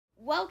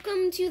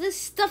Welcome to the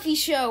Stuffy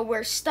Show,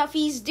 where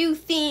Stuffies do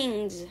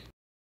things.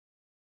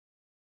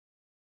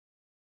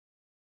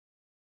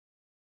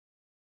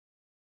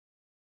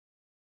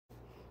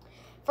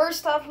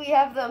 First up, we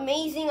have the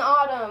amazing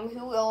Autumn,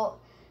 who will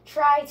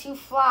try to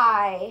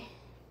fly.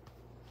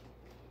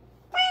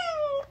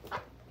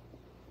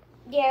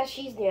 Yeah,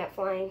 she's new at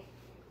flying.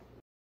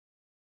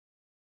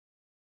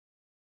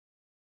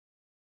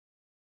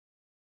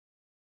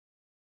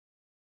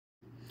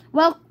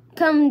 Welcome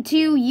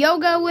to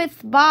Yoga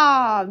with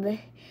Bob.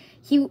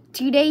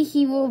 Today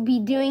he will be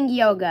doing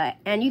yoga,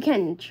 and you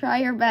can try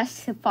your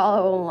best to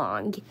follow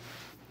along.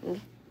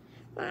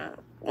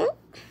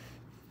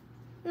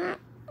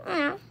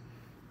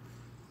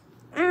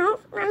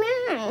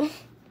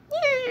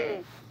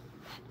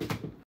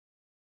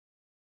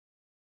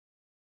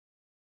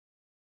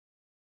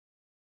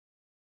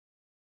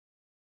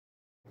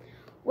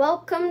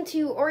 Welcome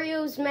to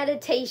Oreo's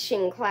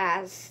meditation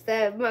class,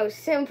 the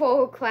most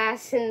simple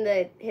class in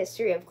the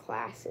history of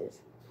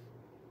classes.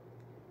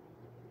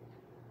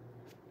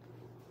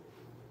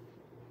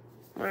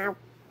 Well,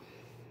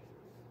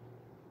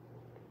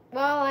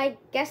 I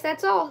guess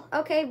that's all.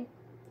 Okay,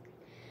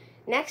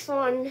 next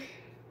one.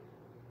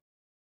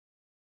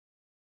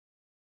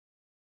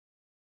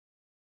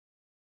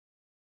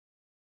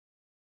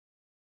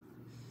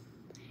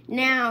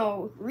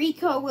 Now,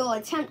 Rico will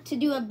attempt to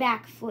do a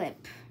backflip.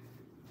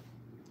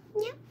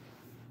 Yeah.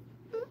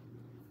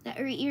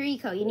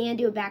 Rico, you need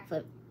to do a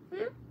backflip.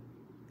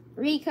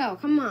 Rico,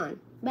 come on,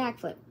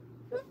 backflip.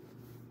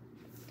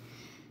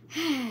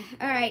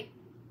 All right.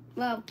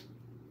 Well,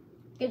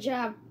 good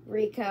job,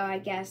 Rico, I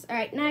guess. All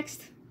right,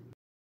 next.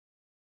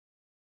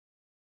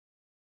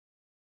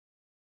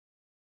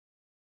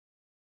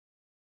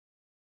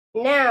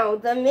 Now,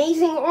 the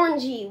amazing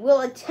Orangey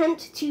will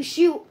attempt to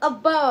shoot a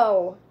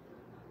bow.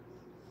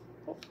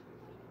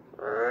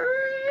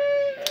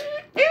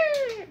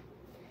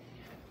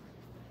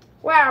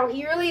 Wow,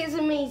 he really is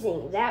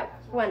amazing. That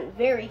went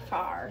very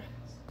far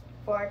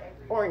for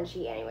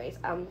Orangey, anyways.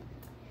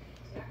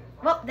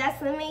 Well,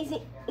 that's the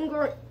amazing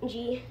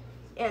Orangey,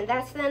 and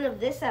that's the end of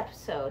this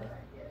episode.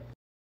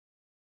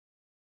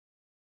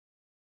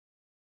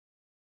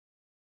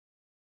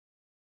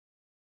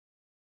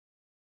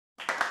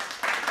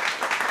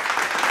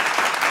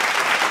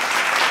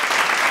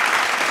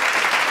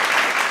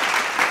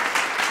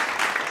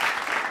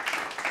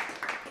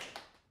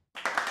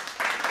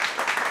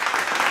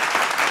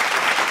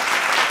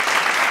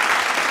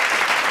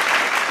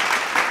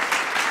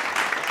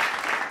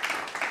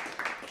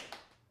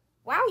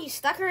 Wow, you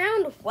stuck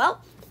around.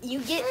 Well,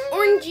 you get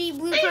Orangey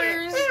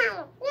bloopers.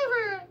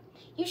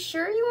 You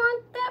sure you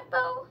want that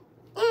bow?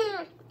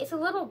 It's a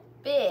little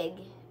big.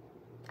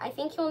 I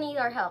think you'll need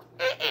our help.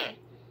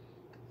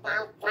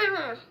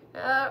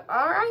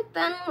 Alright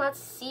then, let's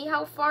see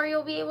how far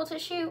you'll be able to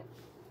shoot.